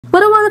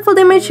beautiful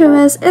day my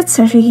Chewies, it's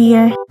Sashwie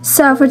here.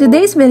 So for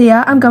today's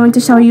video, I'm going to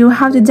show you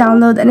how to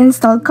download and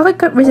install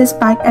Cocricot Resource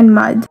Pack and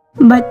mod.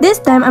 But this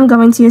time I'm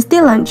going to use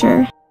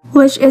TLauncher,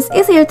 which is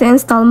easier to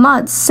install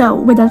mods. So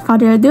without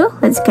further ado,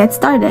 let's get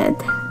started.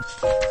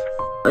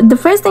 The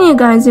first thing you're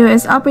going to do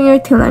is open your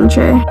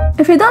TLauncher.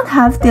 If you don't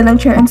have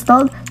TLauncher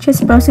installed,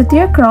 just proceed to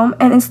your Chrome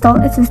and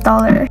install its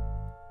installer.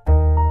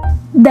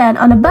 Then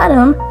on the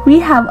bottom, we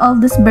have all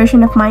this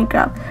version of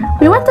Minecraft.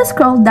 We want to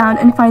scroll down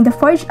and find the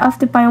Forge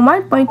Optifine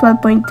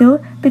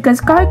 1.12.2 because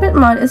Cocricot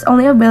mod is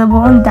only available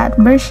on that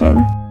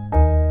version.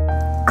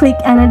 Click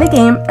enter the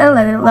game and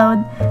let it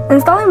load.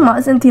 Installing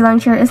mods in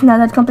TLauncher is not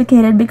that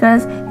complicated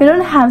because you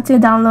don't have to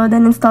download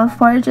and install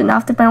Forge and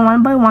Optifine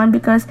one by one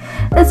because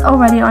it's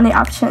already on the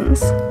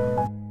options.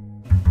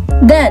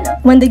 Then,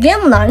 when the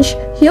game launches,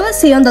 you will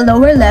see on the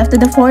lower left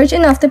that the Forge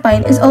and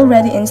Optifine is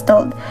already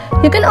installed.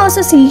 You can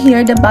also see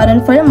here the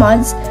button for the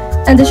mods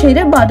and the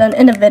shader button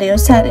in the video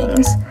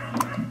settings.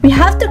 We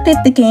have to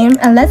quit the game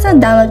and let's now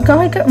download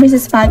Cocricot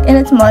Resource Pack and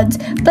its mods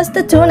plus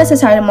the 2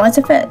 necessary mods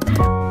of it.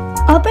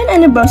 Open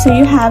any browser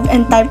you have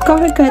and type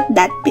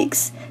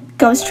cocricot.pix.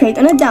 Go straight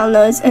on the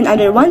downloads and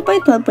under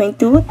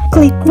 1.12.2,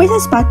 click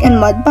Resource Pack and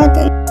mod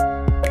button.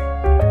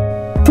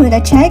 Put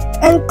a check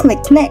and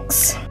click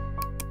next.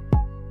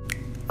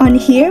 On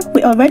here,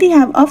 we already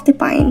have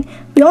Optifine.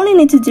 We only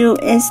need to do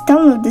is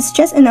download this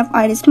Just Enough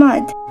Artist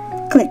mod.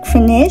 Click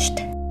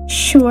Finished,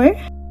 Sure.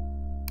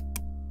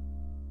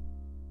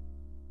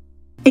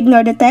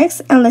 Ignore the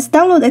text and let's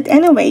download it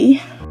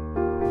anyway.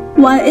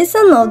 While it's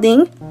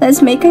downloading,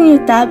 let's make a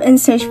new tab and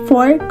search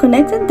for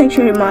Connected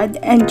Texture Mod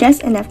and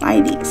Just Enough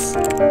IDs.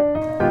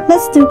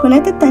 Let's do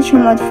Connected Texture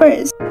Mod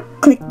first.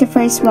 Click the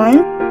first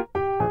one.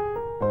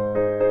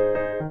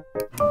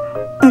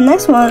 And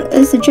next one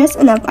is the Just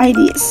Enough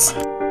IDs.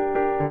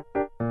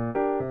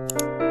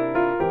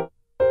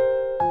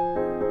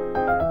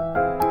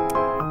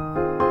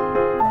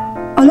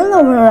 On the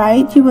lower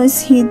right, you will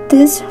see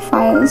these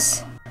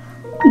files.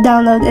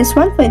 Download is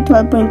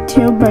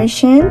 1.12.2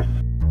 version.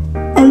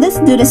 And let's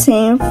do the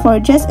same for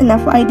Just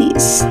Enough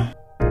IDs.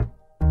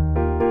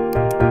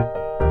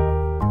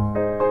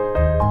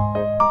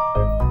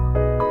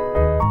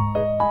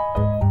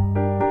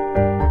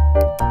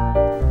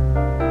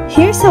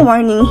 Here's a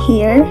warning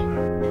here.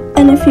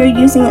 And if you're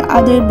using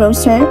other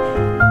browser,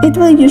 it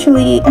will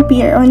usually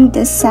appear on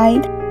this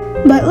side.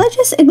 But let's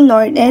just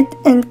ignore it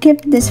and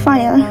keep this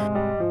file.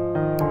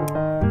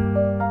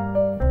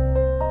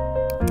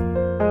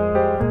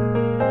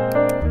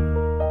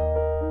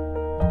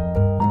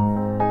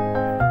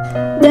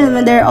 Then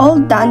when they're all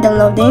done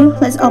downloading,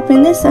 let's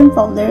open this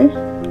folder.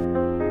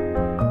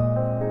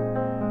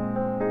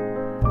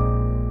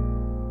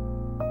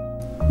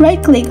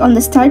 Right click on the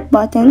start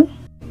button,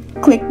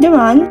 click the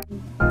run,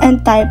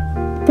 and type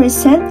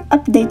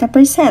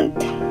 %updata%.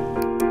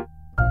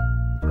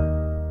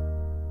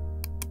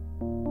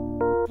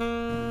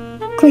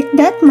 Click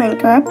that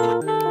Minecraft.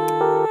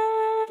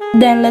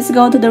 Then let's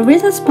go to the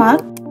Resource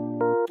Pack.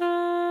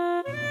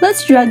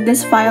 Let's drag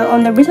this file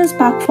on the Resource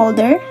Pack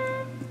folder.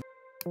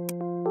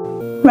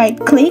 Right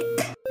click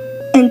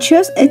and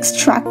choose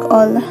Extract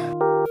All.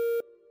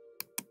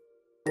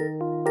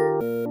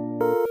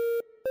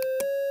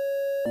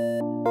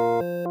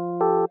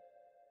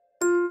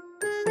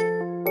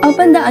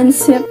 Open the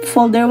unzipped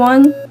folder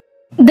one.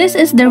 This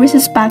is the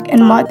Resource Pack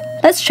and mod.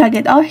 Let's drag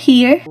it out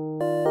here.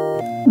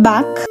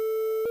 Back.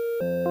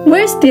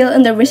 We're still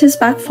in the Resource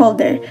Pack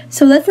folder,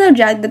 so let's now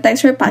drag the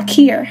texture pack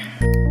here.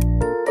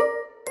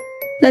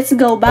 Let's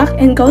go back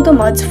and go to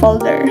mods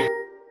folder.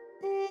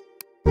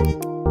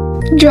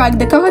 Drag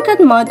the Cocricot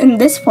mod in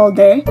this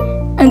folder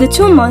and the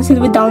 2 mods that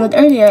we downloaded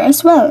earlier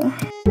as well.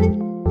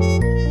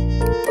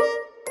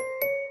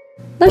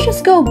 Let's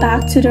just go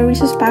back to the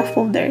Resource Pack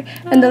folder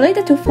and delete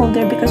the 2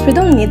 folder because we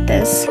don't need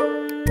this.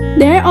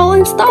 They're all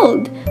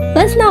installed.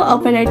 Let's now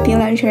open our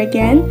TLauncher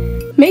again.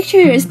 Make sure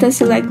you're still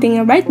selecting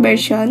the right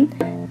version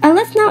and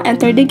let's now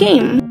enter the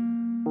game.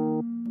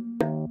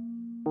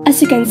 As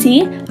you can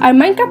see, our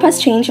Minecraft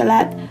has changed a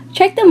lot.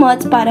 Check the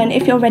mods button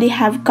if you already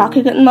have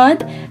Cocricot mod,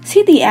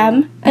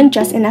 CDM, and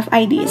Just Enough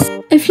IDs.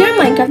 If your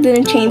Minecraft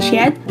didn't change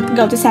yet,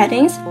 go to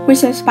Settings,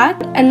 Resource Pack,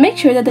 and make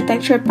sure that the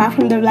texture pack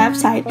from the left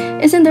side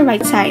is on the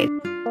right side.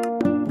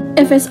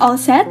 If it's all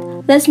set,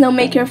 let's now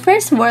make your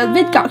first world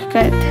with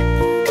Cocricot.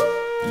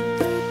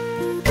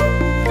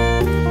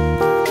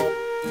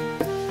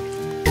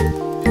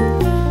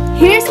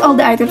 Here's all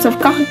the items of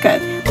Cocricot.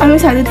 I'm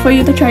excited for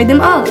you to try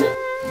them all.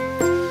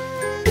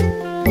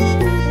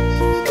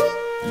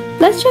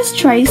 Let's just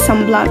try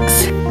some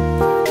blocks.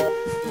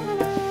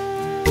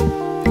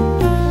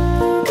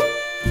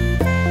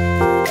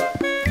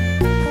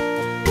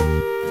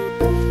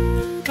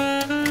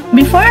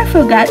 Before I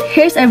forget,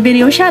 here's our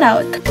video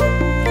shoutout.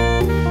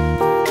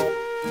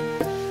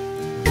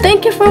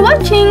 Thank you for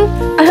watching!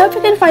 I hope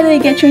you can finally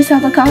get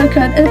yourself a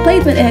Cocricot and play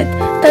with it.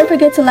 Don't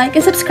forget to like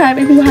and subscribe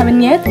if you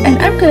haven't yet,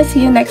 and I'm gonna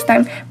see you next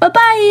time. Bye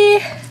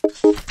bye!